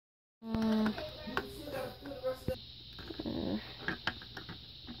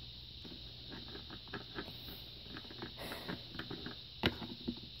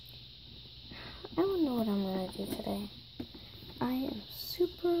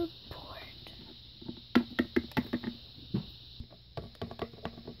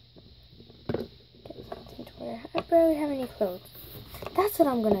barely have any clothes. That's what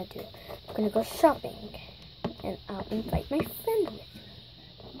I'm gonna do. I'm gonna go shopping. And I'll invite my friend with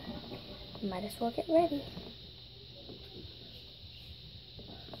me. Might as well get ready.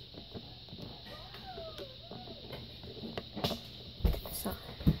 So,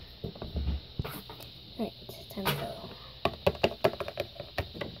 alright, time to go.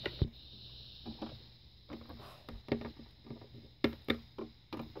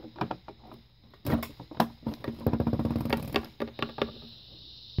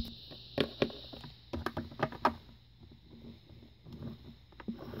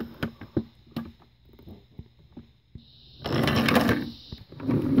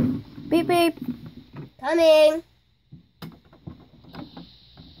 Beep beep. Coming.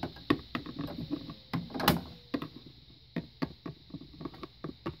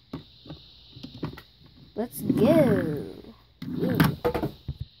 Let's go.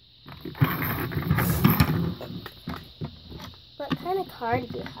 What kind of car do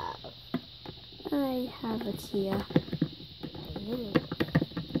you have? I have a Kia.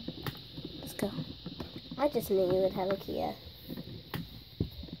 Let's go. I just knew you would have a Kia.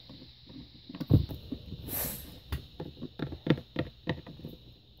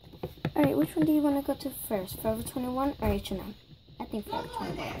 Alright, which one do you want to go to first? Forever 21 or H&M? I think Forever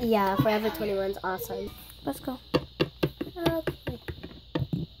 21. Yeah, Forever 21's awesome. Let's go. Okay.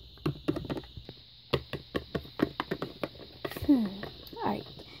 Alright.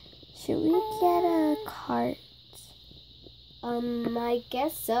 Should we get a cart? I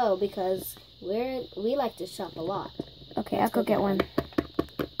guess so, because we like to shop a lot. Okay, I'll go get one.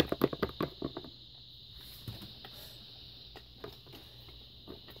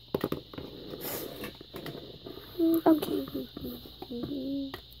 Okay.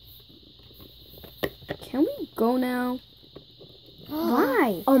 Can we go now?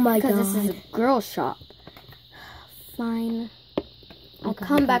 Why? Oh my god. Because this is a girl shop. Fine. I'll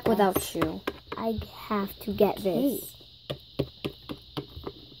come back without you. I have to get this.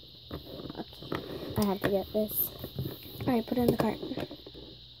 Okay. I have to get this. Alright, put it in the cart.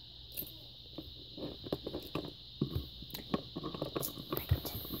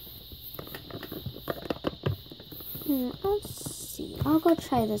 Let's see. I'll go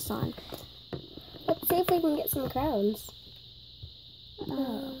try this on. Let's see if we can get some crowns.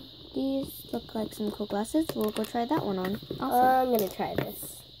 These look like some cool glasses. We'll go try that one on. I'm gonna try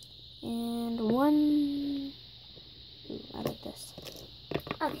this. And one. Ooh, I like this.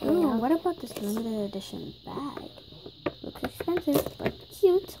 Okay. Ooh, what about this limited edition bag? Looks expensive, but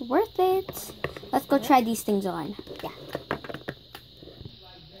cute. Worth it. Let's go try these things on. Yeah.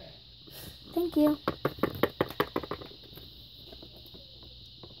 Thank you.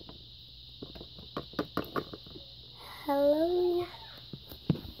 Hello.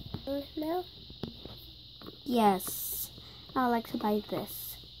 No. Yes. I'd like to buy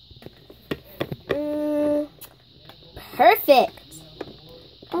this. Perfect.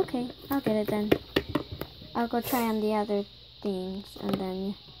 Okay, I'll get it then. I'll go try on the other things and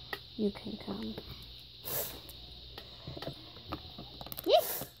then you can come.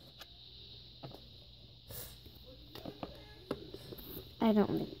 Yes. I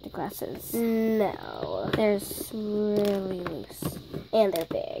don't like the glasses. No. They're really loose. And they're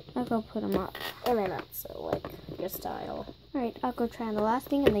big. I'll go put them up. And they're not so like your style. Alright, I'll go try on the last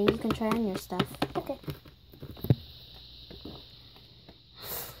thing and then you can try on your stuff. Okay.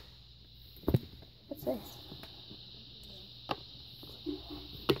 What's this?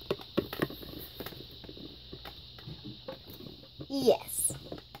 Yes.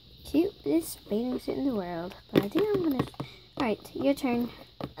 Cutest bathing suit in the world. But I think I'm gonna... Alright, your turn.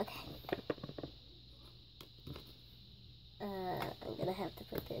 Okay. I'm gonna have to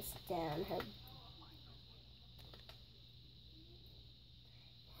put this down.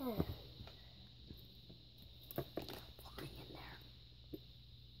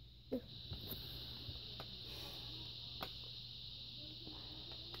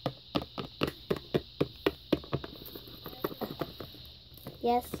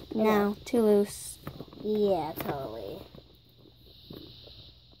 Yes? No, too loose. Yeah, totally.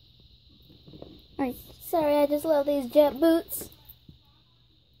 Alright. Sorry, I just love these jet boots.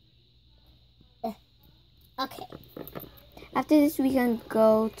 Okay. After this, we can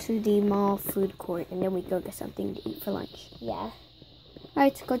go to the mall food court and then we go get something to eat for lunch. Yeah.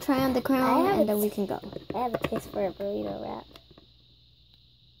 Alright, go try on the crown and then we can go. I have a taste for a burrito wrap.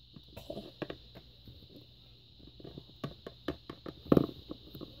 Okay.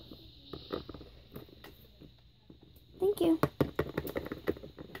 Thank you.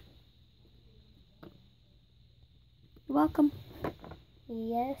 You're welcome.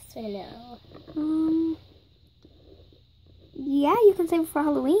 Yes or no? Yeah, you can save it for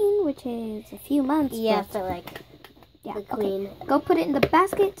Halloween, which is a few months. Yeah, but for like yeah, the queen. okay. Go put it in the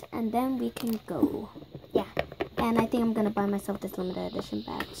basket, and then we can go. Yeah. And I think I'm gonna buy myself this limited edition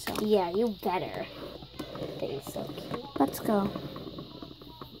bag. So Yeah, you better. Thing's so cute. let's go.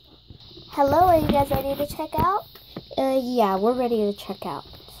 Hello, are you guys ready to check out? Yeah, we're ready to check out.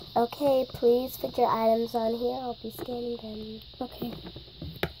 Okay, please put your items on here. I'll be scanning them. Okay.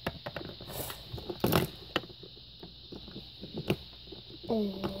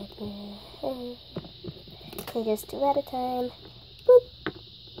 Okay, just 2 at a time. Boop.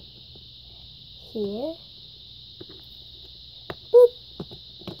 Here. Boop.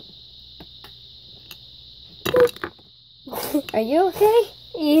 Boop. Are you okay?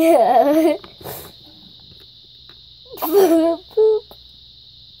 Yeah. Boop.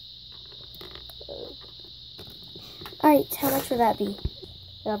 Alright, how much would that be?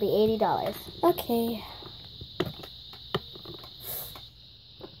 That'll be $80. Okay.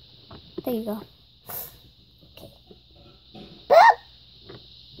 There you go.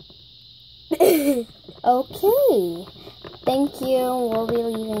 Okay. Thank you. We'll be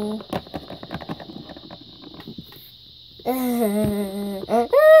leaving.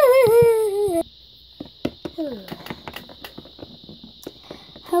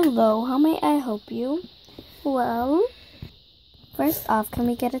 Hello, how may I help you? Well, first off, can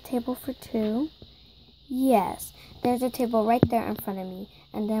we get a table for 2? Yes, there's a table right there in front of me.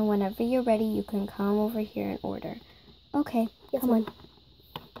 And then whenever you're ready, you can come over here and order. Okay, Yes, come on.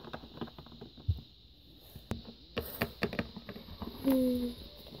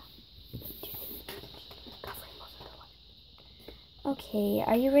 Okay,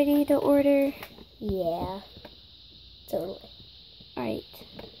 are you ready to order? Yeah. Totally. Alright.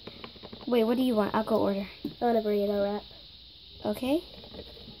 Wait, what do you want? I'll go order. I want a burrito wrap. Okay.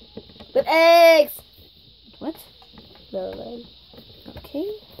 With eggs! What? No, man. Okay.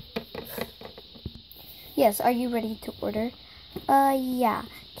 Yes, are you ready to order? Yeah.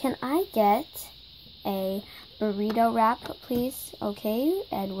 Can I get a burrito wrap, please? Okay,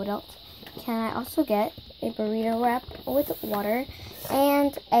 and what else? Can I also get a burrito wrap with water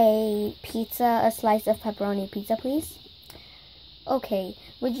and a pizza, a slice of pepperoni pizza, please? Okay,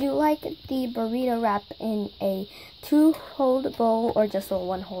 would you like the burrito wrap in a 2-hold bowl or just a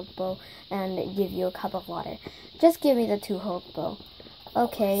 1-hold bowl and give you a cup of water? Just give me the 2-hold bowl.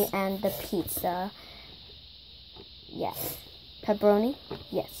 Okay, and the pizza. Yes. Pepperoni?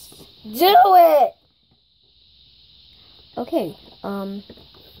 Yes. Do it! Okay,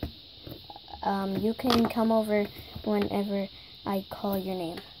 you can come over whenever I call your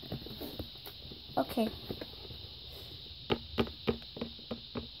name. Okay.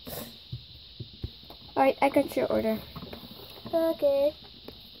 Alright, I got your order. Okay.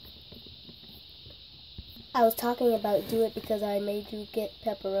 I was talking about do it because I made you get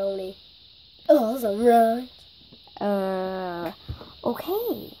pepperoni. Awesome, right?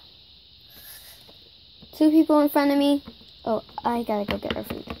 Okay. 2 people in front of me. Oh, I gotta go get our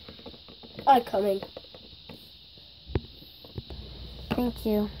food. I'm coming. Thank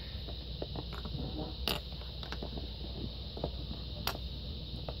you.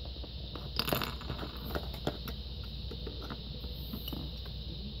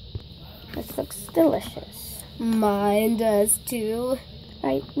 This looks delicious. Mine does too.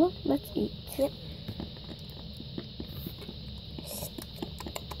 Alright, well, let's eat. Yep.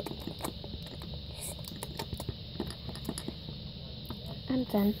 I'm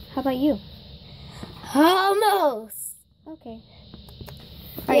done. How about you? Almost. Okay.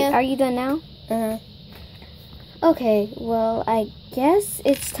 Alright, Yeah. are you done now? Uh-huh. Okay, well, I guess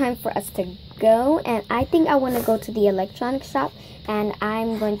it's time for us to go. And I think I want to go to the electronics shop. And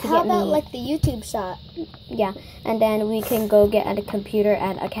I'm going to How get about me... like the YouTube shop? Yeah, and then we can go get a computer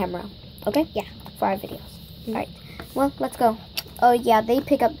and a camera. Okay? Yeah. For our videos. Alright, well, let's go. Oh, yeah, they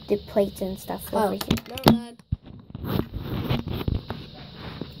pick up the plates and stuff over here. Never mind.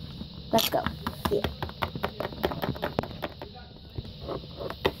 Let's go. Yeah.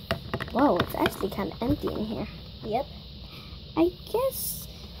 Whoa, it's actually kind of empty in here. Yep. I guess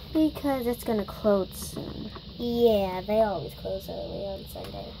because it's going to close soon. Yeah, they always close early on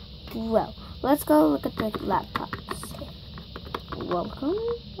Sunday. Well, let's go look at the laptops. Welcome,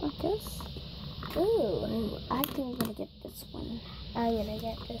 I guess. Ooh, I think I'm going to get this one. I'm gonna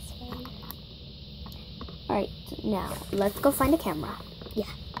get this one. Alright, now, let's go find a camera.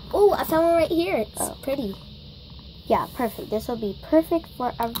 Oh, I found one right here. It's Oh. pretty. Yeah, perfect. This will be perfect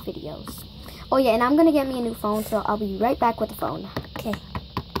for our videos. Oh yeah, and I'm gonna get me a new phone, so I'll be right back with the phone. Okay.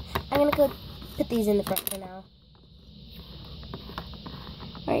 I'm gonna go put these in the front for now.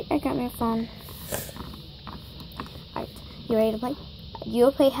 Alright, I got my phone. Alright, You ready to play?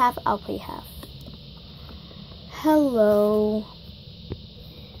 You'll play half, I'll play half. Hello.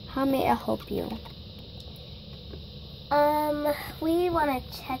 How may I help you? We want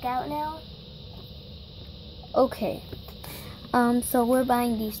to check out now. Okay. So we're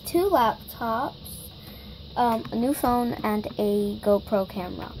buying these 2 laptops, a new phone, and a GoPro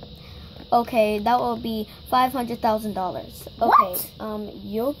camera. Okay, that will be $500,000. Okay. What?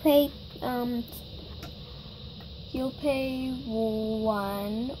 You'll pay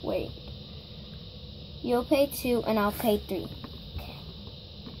 1. Wait. You'll pay 2, and I'll pay 3. Okay.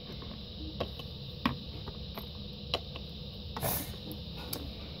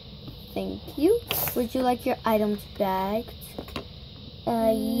 Thank you. Would you like your items bagged?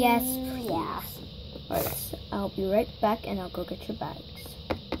 Yes, please. Yeah. Alright, so I'll be right back, and I'll go get your bags.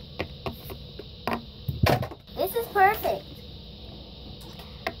 This is perfect.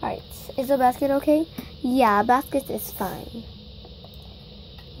 Alright, is the basket okay? Yeah, basket is fine.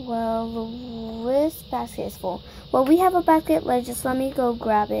 Well, this basket is full. Well, we have a basket. Just let me go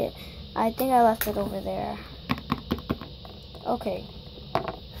grab it. I think I left it over there. Okay.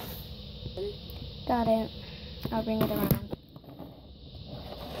 Got it. I'll bring it around.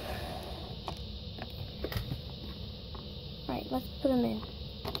 Alright, let's put them in.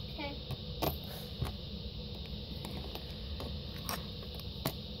 Okay.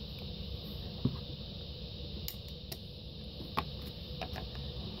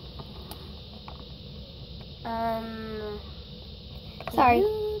 Sorry.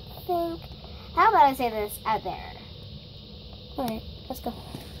 You think? How about I say this out there? Alright, let's go.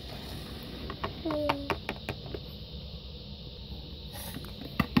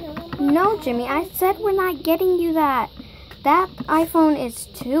 No, Jimmy, I said we're not getting you that. That iPhone is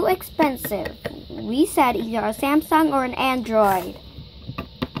too expensive. We said either a Samsung or an Android.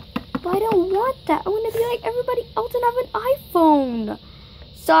 But I don't want that. I want to be like everybody else and have an iPhone.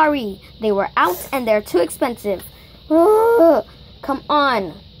 Sorry, they were out and they're too expensive. Ugh, come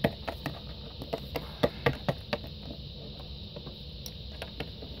on.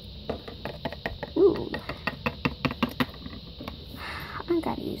 Ooh. I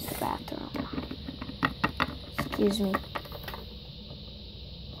gotta use the bathroom. Excuse me.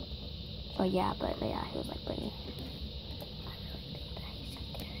 Oh yeah, but yeah, he was like Brittany.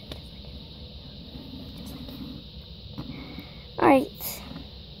 Alright.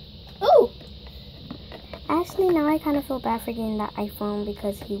 Ooh. Actually, now I kind of feel bad for getting that iPhone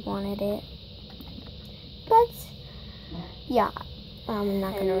because he wanted it. But, yeah, I'm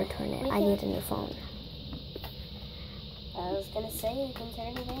not going to return it. I need a new phone. I was gonna say you can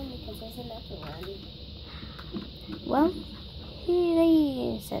turn it in because there's another one. Well,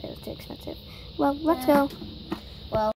 they said it was too expensive. Well, let's go. Well.